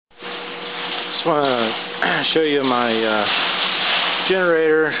just want to show you my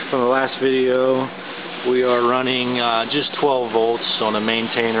generator from the last video. We are running just 12 volts on a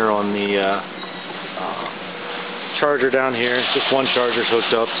maintainer on the charger down here. Just one charger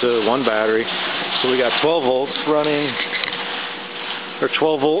hooked up to one battery. So we got 12 volts running, or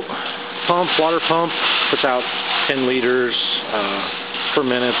 12 volt pump, water pump, puts out 10 liters per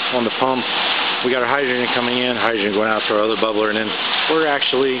minute on the pump. We got our hydrogen coming in, hydrogen going out to our other bubbler, and then we're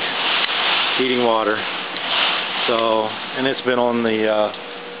actually heating water. So, and it's been on the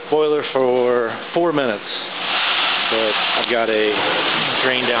boiler for 4 minutes. But I've got a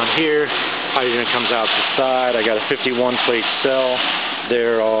drain down here, hydrogen comes out the side. I got a 51 plate cell.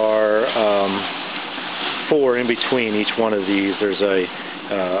 There are 4 in between each one of these. There's a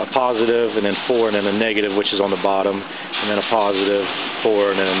positive, and then 4, and then a negative, which is on the bottom, and then a positive,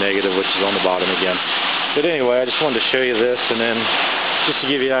 4, and then a negative, which is on the bottom again. But anyway, I just wanted to show you this, and then just to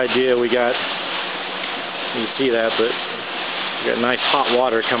give you an idea, we got, you can see that, but we got nice hot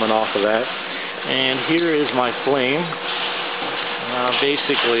water coming off of that. And here is my flame.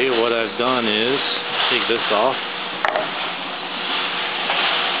 Basically, what I've done is take this off.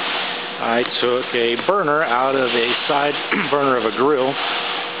 I took a burner out of a side burner of a grill,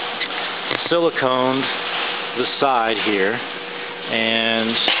 siliconed the side here,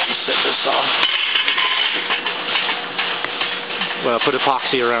 and set this off. Well, I put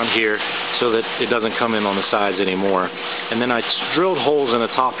epoxy around here so that it doesn't come in on the sides anymore. And then I drilled holes in the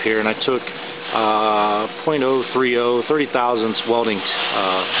top here, and I took 0.030, 30 thousandths welding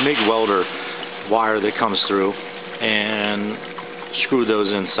MIG welder wire that comes through, and screwed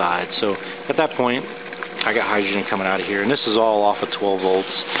those inside. So at that point, I got hydrogen coming out of here, and this is all off of 12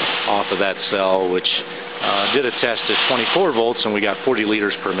 volts off of that cell, which did a test at 24 volts, and we got 40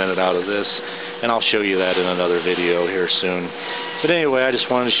 liters per minute out of this. And I'll show you that in another video here soon. But anyway, I just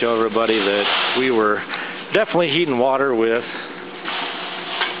wanted to show everybody that we were definitely heating water with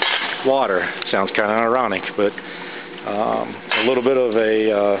water. Sounds kind of ironic, but a little bit of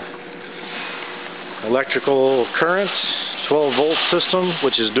a electrical current, 12 volt system,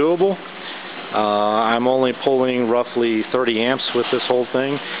 which is doable. I'm only pulling roughly 30 amps with this whole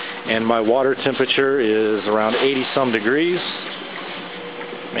thing, and my water temperature is around 80 some degrees.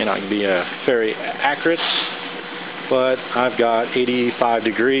 May not be very accurate, but I've got 85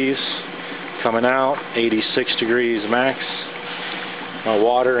 degrees coming out, 86 degrees max. My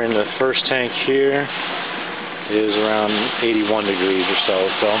water in the first tank here is around 81 degrees or so.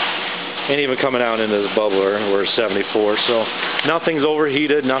 And even coming out into the bubbler, we're 74. So nothing's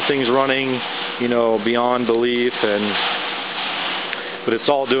overheated, nothing's running, you know, beyond belief, but it's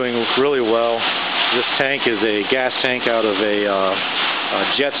all doing really well. This tank is a gas tank out of a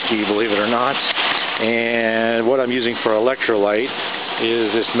jet ski, believe it or not. And what I'm using for electrolyte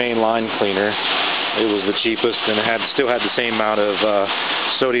is this main line cleaner. It was the cheapest, and it still had the same amount of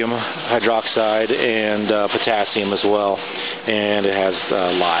sodium hydroxide and potassium as well, and it has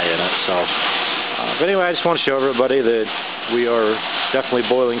lye in it. So, but anyway, I just want to show everybody that we are definitely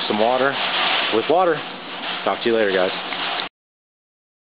boiling some water with water. Talk to you later, guys.